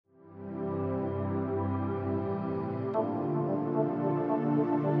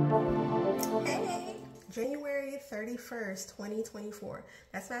Hey, January 31st, 2024.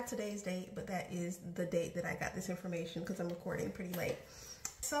 That's not today's date, but that is the date that I got this information because I'm recording pretty late.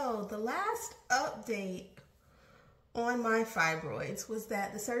 So the last update on my fibroids was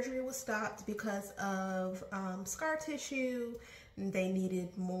that the surgery was stopped because of scar tissue. They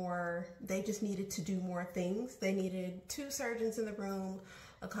just needed to do more things. They needed 2 surgeons in the room,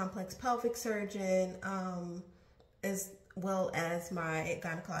 a complex pelvic surgeon, as well as my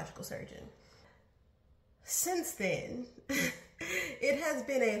gynecological surgeon. Since then, it has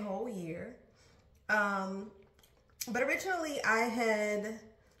been a whole year. But originally I had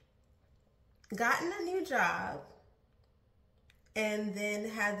gotten a new job and then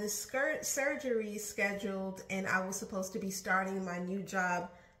had this surgery scheduled, and I was supposed to be starting my new job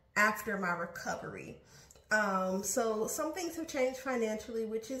after my recovery. So some things have changed financially,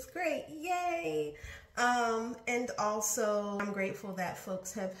 which is great. Yay! And also I'm grateful that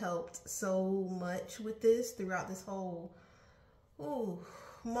folks have helped so much with this throughout this whole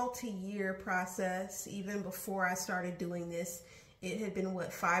multi-year process. Even before I started doing this, it had been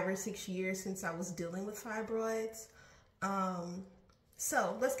what, 5 or 6 years since I was dealing with fibroids.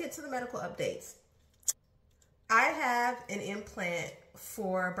 So let's get to the medical updates. I have an implant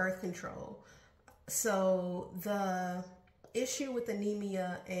for birth control. So the issue with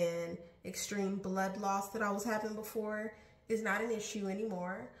anemia and extreme blood loss that I was having before is not an issue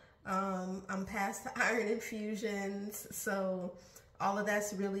anymore. I'm past the iron infusions, so all of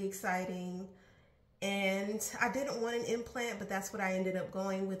that's really exciting. And I didn't want an implant, but that's what I ended up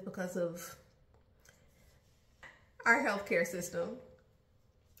going with because of our healthcare system.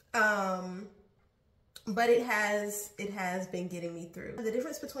 But it has been getting me through. The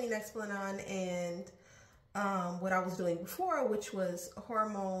difference between Nexplanon and what I was doing before, which was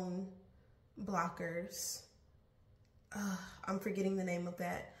hormone blockers, I'm forgetting the name of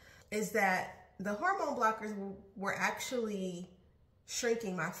that, is that the hormone blockers were actually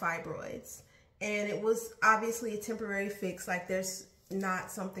shrinking my fibroids. And it was obviously a temporary fix. Like, there's not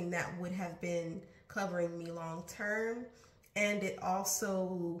something that would have been covering me long term. And it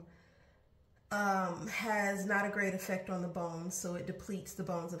also has not a great effect on the bones, so it depletes the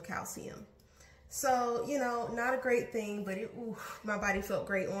bones of calcium. So, you know, not a great thing, but my body felt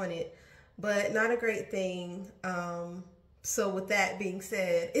great on it, but not a great thing. So with that being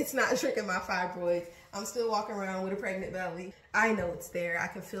said, it's not shrinking my fibroids. I'm still walking around with a pregnant belly. I know it's there. I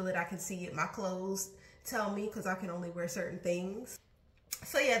can feel it. I can see it. My clothes tell me because I can only wear certain things.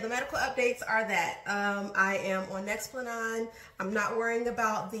 So yeah, the medical updates are that I am on Nexplanon. I'm not worrying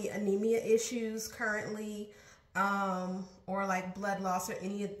about the anemia issues currently, or like blood loss or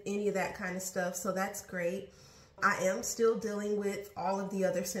any of that kind of stuff. So that's great. I am still dealing with all of the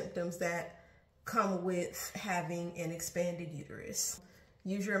other symptoms that come with having an expanded uterus.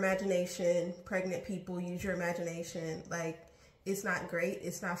 Use your imagination. Pregnant people, use your imagination. Like, it's not great.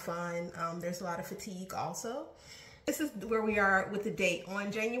 It's not fun. There's a lot of fatigue also. This is where we are with the date.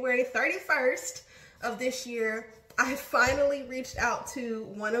 On January 31st of this year, I finally reached out to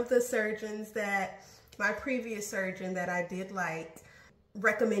one of the surgeons that my previous surgeon that I did like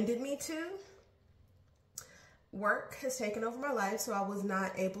recommended me to. Work has taken over my life, so I was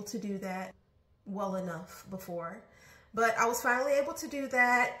not able to do that well enough before. But I was finally able to do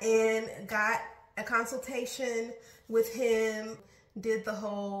that and got a consultation with him, did the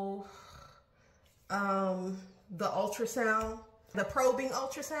whole the ultrasound, the probing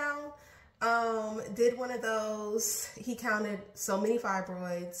ultrasound, did one of those. He counted so many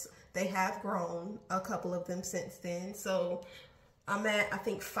fibroids. They have grown, a couple of them since then. So I'm at, I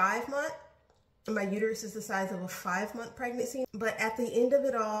think, 5 months. My uterus is the size of a 5-month pregnancy. But at the end of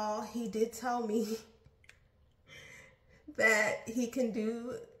it all, he did tell me that he can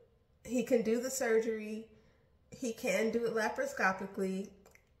do the surgery. He can do it laparoscopically.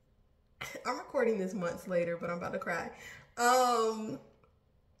 I'm recording this months later, but I'm about to cry.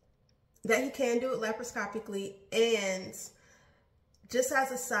 That he can do it laparoscopically. And just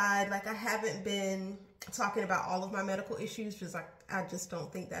as a side, like, I haven't been talking about all of my medical issues, just like, I just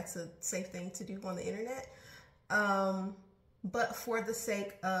don't think that's a safe thing to do on the internet. But for the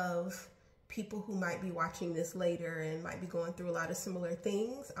sake of people who might be watching this later and might be going through a lot of similar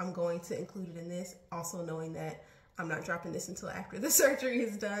things, I'm going to include it in this, also knowing that I'm not dropping this until after the surgery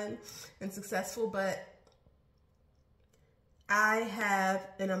is done and successful. But I have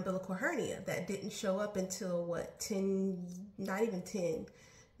an umbilical hernia that didn't show up until what, 10, not even 10,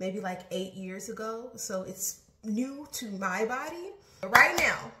 maybe like 8 years ago. So it's new to my body. But right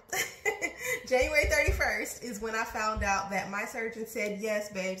now, January 31st is when I found out that my surgeon said,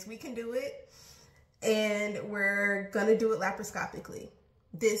 yes, babes, we can do it. And we're gonna do it laparoscopically.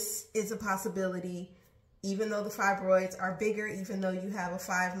 this is a possibility. Even though the fibroids are bigger, even though you have a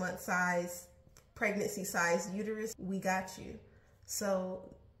 5-month size, pregnancy size uterus, we got you.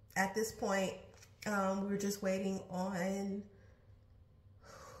 So at this point, we're just waiting on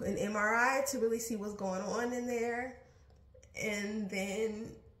an MRI to really see what's going on in there. And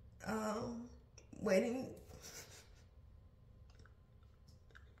then waiting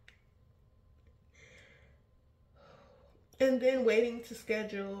to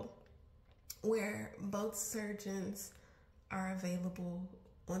schedule where both surgeons are available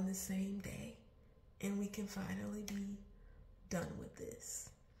on the same day and we can finally be done with this.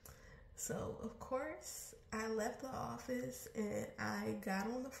 So of course I left the office and I got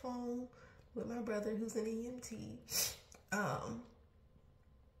on the phone with my brother who's an EMT.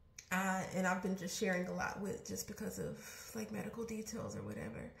 And I've been just sharing a lot with, just because of like medical details or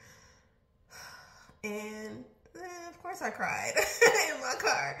whatever. And then of course I cried in my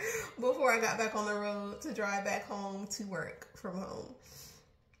car before I got back on the road to drive back home to work from home.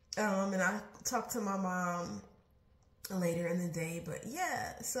 And I talked to my mom later in the day, but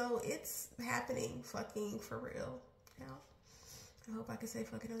yeah, so it's happening, fucking for real. Yeah. I hope I can say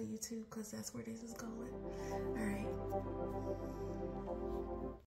fucking on YouTube because that's where this is going. All right.